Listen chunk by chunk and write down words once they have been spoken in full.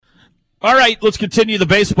All right, let's continue the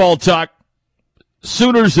baseball talk.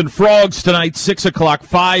 Sooners and Frogs tonight, 6 o'clock,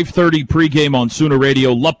 5:30 pregame on Sooner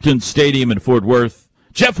Radio, Lupton Stadium in Fort Worth.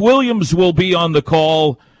 Jeff Williams will be on the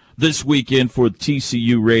call this weekend for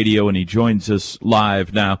TCU Radio, and he joins us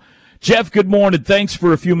live now. Jeff, good morning. Thanks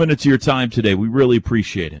for a few minutes of your time today. We really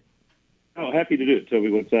appreciate it. Oh, happy to do it,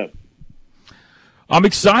 Toby. What's up? I'm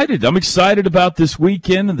excited. I'm excited about this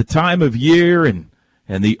weekend and the time of year and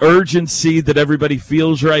the urgency that everybody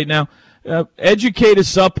feels right now. Educate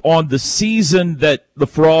us up on the season that the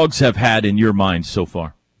Frogs have had in your mind so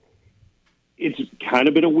far. It's kind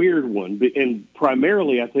of been a weird one, and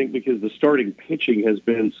primarily I think because the starting pitching has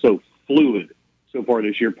been so fluid so far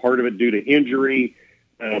this year, part of it due to injury,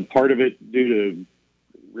 part of it due to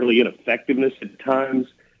really ineffectiveness at times.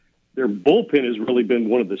 Their bullpen has really been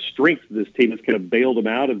one of the strengths of this team. It's kind of bailed them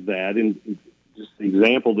out of that. And just an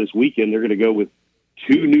example, this weekend they're going to go with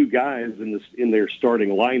two new guys in their starting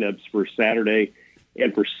lineups for Saturday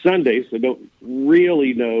and for Sunday, so don't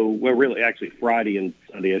really know, well, really actually Friday and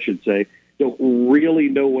Sunday, I should say, don't really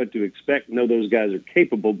know what to expect, know those guys are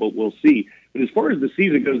capable, but we'll see. But as far as the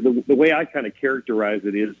season goes, the way I kind of characterize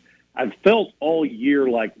it is I've felt all year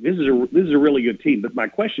like this is a really good team, but my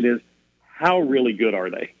question is, how really good are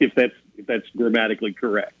they, if that's grammatically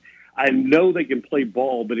correct? I know they can play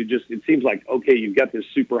ball, but it seems like, okay, you've got this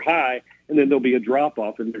super high, and then there'll be a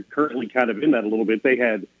drop-off, and they're currently kind of in that a little bit. They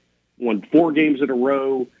had won 4 games in a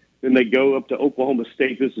row, then they go up to Oklahoma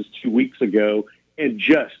State, this is 2 weeks ago, and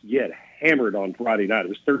just get hammered on Friday night. It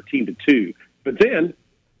was 13-2. But then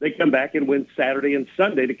they come back and win Saturday and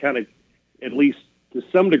Sunday to kind of, at least to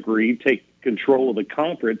some degree, take control of the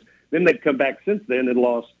conference. Then they've come back since then and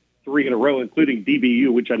lost 3 in a row, including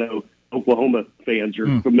DBU, which I know Oklahoma fans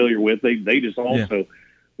are familiar with. They just also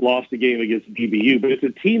lost a game against DBU. But it's a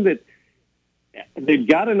team that they've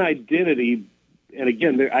got an identity, and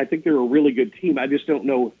again, I think they're a really good team. I just don't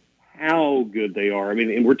know how good they are. I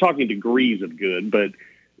mean, and we're talking degrees of good, but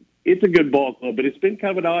it's a good ball club. But it's been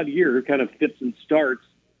kind of an odd year, kind of fits and starts,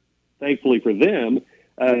 thankfully for them,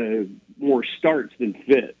 more starts than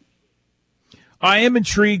fits. I am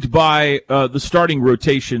intrigued by the starting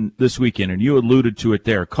rotation this weekend, and you alluded to it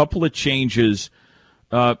there. A couple of changes.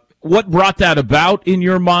 What brought that about in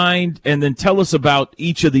your mind? And then tell us about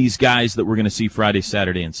each of these guys that we're going to see Friday,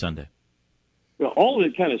 Saturday, and Sunday. Well, all of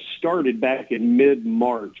it kind of started back in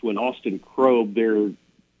mid-March when Austin Krob, their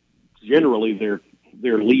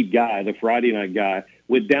lead guy, the Friday night guy,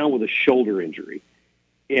 went down with a shoulder injury.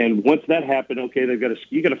 And once that happened, okay,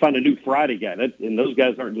 you got to find a new Friday guy. And those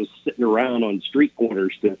guys aren't just sitting around on street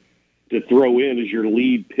corners to throw in as your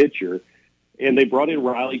lead pitcher. And they brought in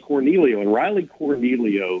Riley Cornelio. And Riley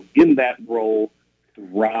Cornelio, in that role,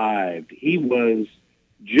 thrived. He was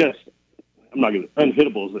just, I'm not going to,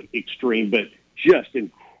 unhittable is extreme, but just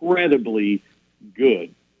incredibly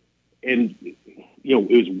good. And, it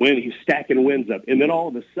was when he's stacking wins up. And then all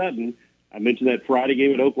of a sudden, I mentioned that Friday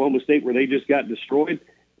game at Oklahoma State where they just got destroyed.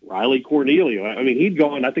 Riley Cornelio, I mean, he'd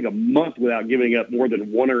gone, I think, a month without giving up more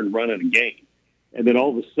than 1 earned run in a game. And then all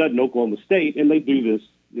of a sudden, Oklahoma State, and they do this,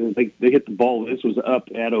 they hit the ball. This was up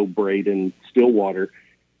at O'Brate in Stillwater,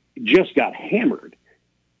 just got hammered.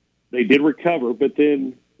 They did recover, but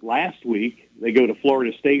then last week, they go to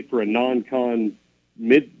Florida State for a non-con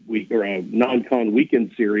midweek or a non-con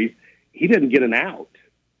weekend series. He didn't get an out.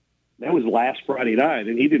 That was last Friday night,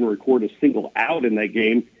 and he didn't record a single out in that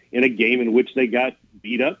game, in a game in which they got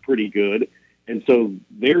beat up pretty good. And so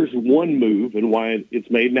there's one move and why it's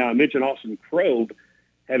made. Now, I mentioned Austin Krob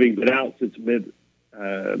having been out since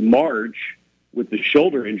mid-March with the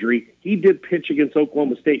shoulder injury. He did pitch against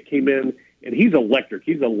Oklahoma State, came in, and he's electric.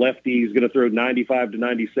 He's a lefty. He's going to throw 95 to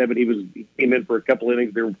 97. He came in for a couple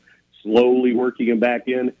innings. They're slowly working him back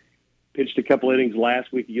in. Pitched a couple innings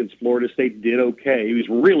last week against Florida State, did okay. He was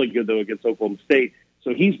really good, though, against Oklahoma State.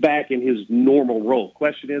 So he's back in his normal role.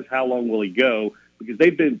 Question is, how long will he go? Because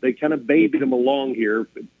they kind of babied him along here,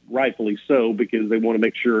 rightfully so, because they want to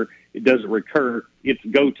make sure it doesn't recur. It's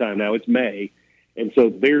go time now. It's May. And so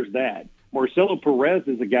there's that. Marcelo Perez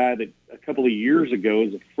is a guy that a couple of years ago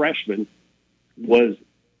as a freshman was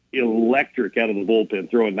electric out of the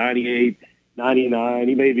bullpen, throwing 98, 99.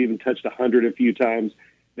 He may have even touched 100 a few times.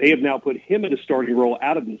 They have now put him in a starting role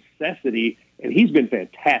out of necessity, and he's been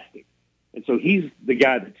fantastic. And so he's the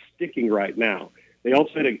guy that's sticking right now. They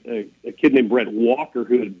also had a kid named Brett Walker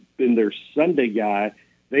who had been their Sunday guy.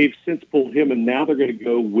 They've since pulled him, and now they're going to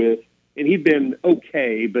go with, and he'd been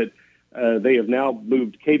okay, but they have now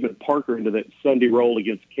moved Cademan Parker into that Sunday role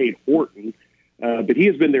against Cade Horton. But he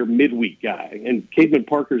has been their midweek guy. And Cademan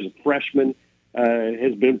Parker's a freshman,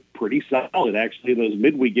 has been pretty solid, actually, in those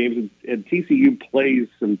midweek games. And TCU plays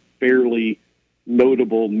some fairly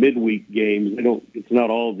multiple midweek games. It's not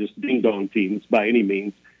all just ding-dong teams by any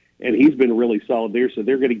means. And he's been really solid there, so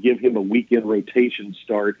they're going to give him a weekend rotation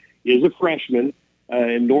start. He is a freshman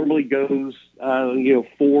and normally goes,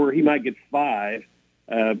 4. He might get 5,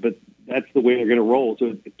 but that's the way they're going to roll.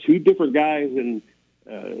 So 2 different guys, and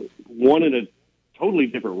one in a totally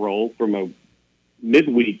different role from a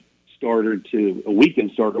midweek starter to a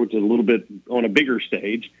weekend starter, which is a little bit on a bigger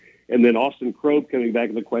stage. And then Austin Krob coming back,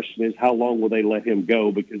 and the question is, how long will they let him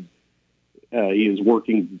go, because he is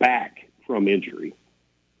working back from injury.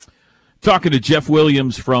 Talking to Jeff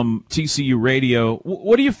Williams from TCU Radio,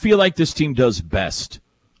 what do you feel like this team does best?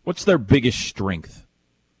 What's their biggest strength?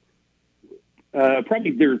 There are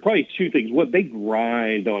probably 2 things. What they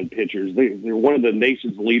grind on pitchers. They're one of the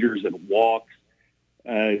nation's leaders in walks.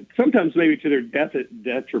 Sometimes maybe to their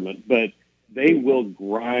detriment, but they will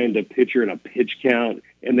grind a pitcher in a pitch count,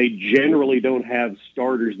 and they generally don't have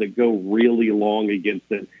starters that go really long against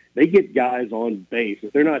them. They get guys on base.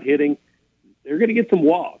 If they're not hitting, they're going to get some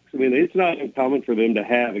walks. I mean, it's not uncommon for them to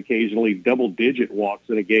have occasionally double-digit walks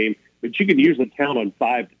in a game, but you can usually count on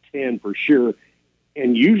 5 to 10 for sure,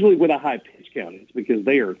 and usually with a high pitch count. It's because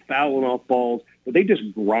they are fouling off balls, but they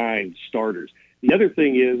just grind starters. The other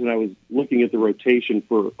thing is, and I was looking at the rotation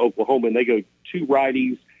for Oklahoma, and they go 2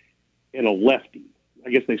 righties and a lefty. I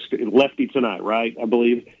guess they lefty tonight, right? I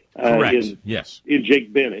believe. Correct. Yes. In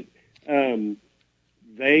Jake Bennett.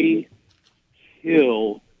 They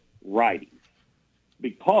kill righties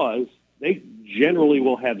because they generally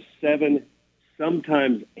will have 7,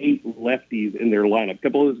 sometimes 8 lefties in their lineup. A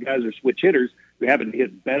couple of those guys are switch hitters who happen to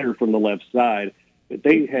hit better from the left side, but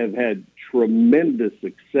they have had tremendous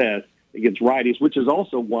success against righties, which is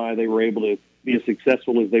also why they were able to be as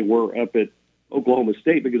successful as they were up at Oklahoma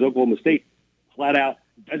State, because Oklahoma State flat out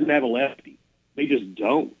doesn't have a lefty. They just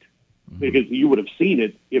don't. Because you would have seen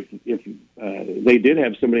it if they did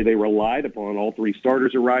have somebody they relied upon. All 3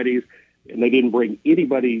 starters are righties, and they didn't bring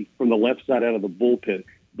anybody from the left side out of the bullpen.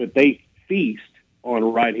 But they feast on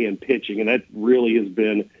right-hand pitching, and that really has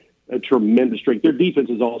been a tremendous strength. Their defense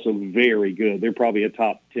is also very good. They're probably a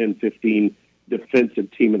top 10, 15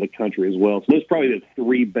 defensive team in the country as well. So those are probably the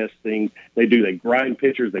 3 best things they do. They grind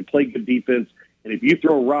pitchers, they play good defense, and if you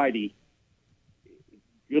throw righty,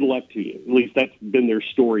 good luck to you. At least that's been their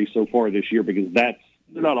story so far this year, because they're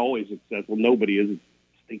not always successful. Nobody is. It's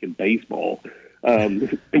stinking baseball.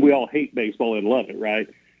 And we all hate baseball and love it, right?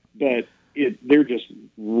 But they're just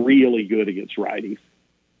really good against righties.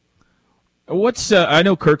 I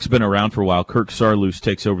know Kirk's been around for a while. Kirk Saarloos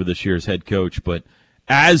takes over this year as head coach, but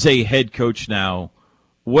as a head coach now,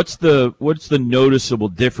 what's the noticeable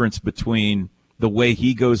difference between the way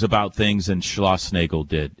he goes about things and Schlossnagle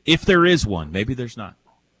did? If there is one, maybe there's not.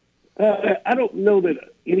 I don't know that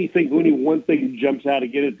any one thing jumps out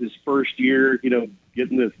again. It's his first year,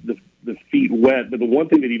 getting the feet wet. But the one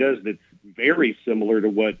thing that he does that's very similar to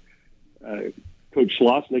what Coach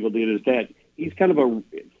Schlossnagle did is that he's kind of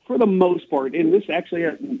for the most part, and this actually,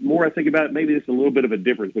 more I think about it, maybe it's a little bit of a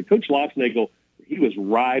difference. But Coach Schlossnagle, he was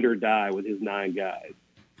ride or die with his 9 guys,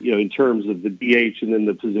 in terms of the DH and then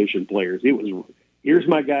the position players. It was, here's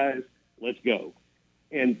my guys, let's go.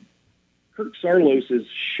 And Kirk Saarloos has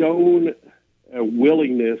shown a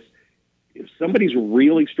willingness. If somebody's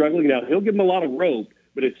really struggling, now he'll give them a lot of rope,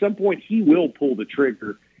 but at some point he will pull the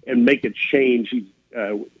trigger and make a change.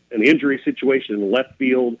 An injury situation in left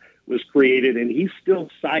field was created, and he's still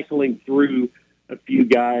cycling through a few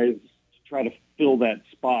guys to try to fill that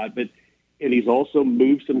spot. And he's also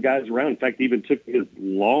moved some guys around. In fact, he even took his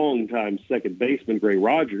longtime second baseman, Gray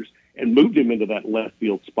Rogers, and moved him into that left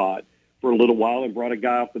field spot for a little while and brought a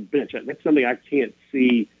guy off the bench. That's something I can't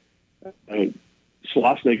see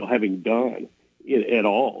Schlossnagle having done at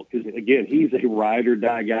all. Because again, he's a ride or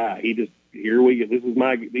die guy. He just, here we go.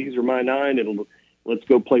 These are my 9, and let's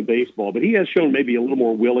go play baseball. But he has shown maybe a little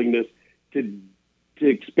more willingness to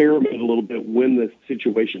experiment a little bit when the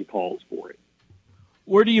situation calls for it.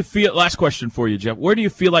 Where do you feel? Last question for you, Jeff. Where do you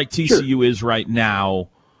feel like TCU is right now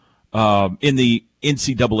in the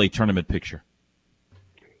NCAA tournament picture?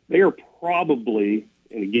 They are probably,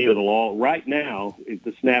 in the game of the law, right now,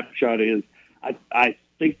 the snapshot is, I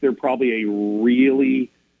think they're probably a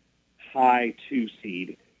really high 2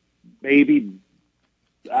 seed. Maybe,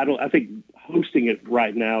 I think hosting it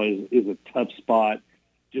right now is a tough spot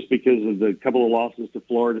just because of the couple of losses to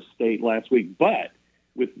Florida State last week. But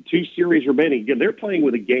with 2 series remaining, again, they're playing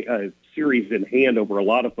with a series in hand over a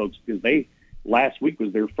lot of folks because last week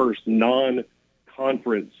was their first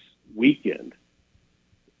non-conference weekend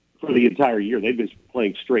for the entire year. They've been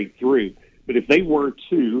playing straight through. But if they were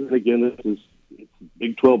to, and again, it's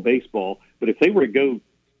Big 12 baseball, but if they were to go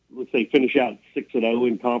let's say, finish out 6-0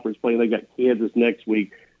 in conference play. They got Kansas next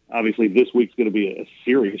week. Obviously, this week's going to be a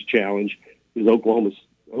serious challenge because Oklahoma.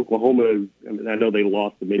 I mean, I know they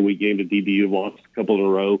lost the midweek game to DBU, lost a couple in a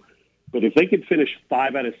row, but if they could finish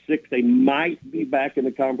 5 out of 6, they might be back in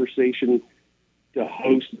the conversation to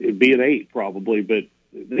host. It'd be an 8 probably, but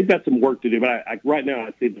they've got some work to do. But right now,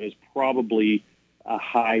 I think there's probably a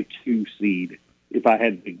high 2 seed. If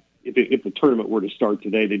the tournament were to start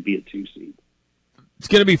today, they'd be a 2 seed. It's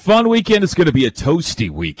going to be a fun weekend. It's going to be a toasty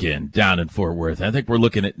weekend down in Fort Worth. I think we're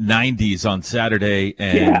looking at 90s on Saturday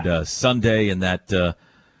and Sunday in that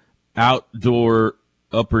outdoor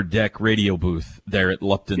upper deck radio booth there at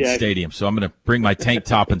Lupton Stadium. So I'm going to bring my tank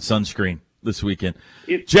top and sunscreen this weekend.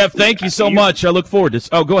 Jeff, thank you so much. I look forward to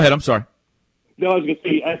 – oh, go ahead. I'm sorry. No, I was going to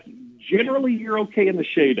say, generally you're okay in the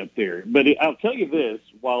shade up there. But I'll tell you this,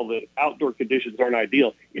 while the outdoor conditions aren't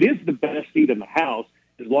ideal, it is the best seat in the house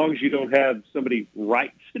as long as you don't have somebody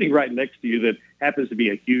sitting right next to you that happens to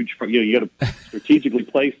be a huge – you got to strategically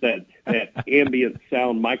place that ambient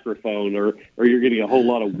sound microphone or you're getting a whole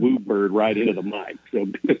lot of woo bird right into the mic. So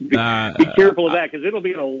be careful of that because it'll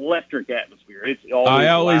be an electric atmosphere. It's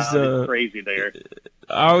always it's crazy there.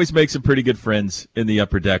 I always make some pretty good friends in the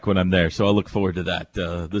upper deck when I'm there, so I look forward to that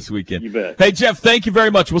this weekend. You bet. Hey, Jeff, thank you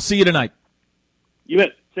very much. We'll see you tonight. You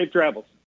bet. Safe travels.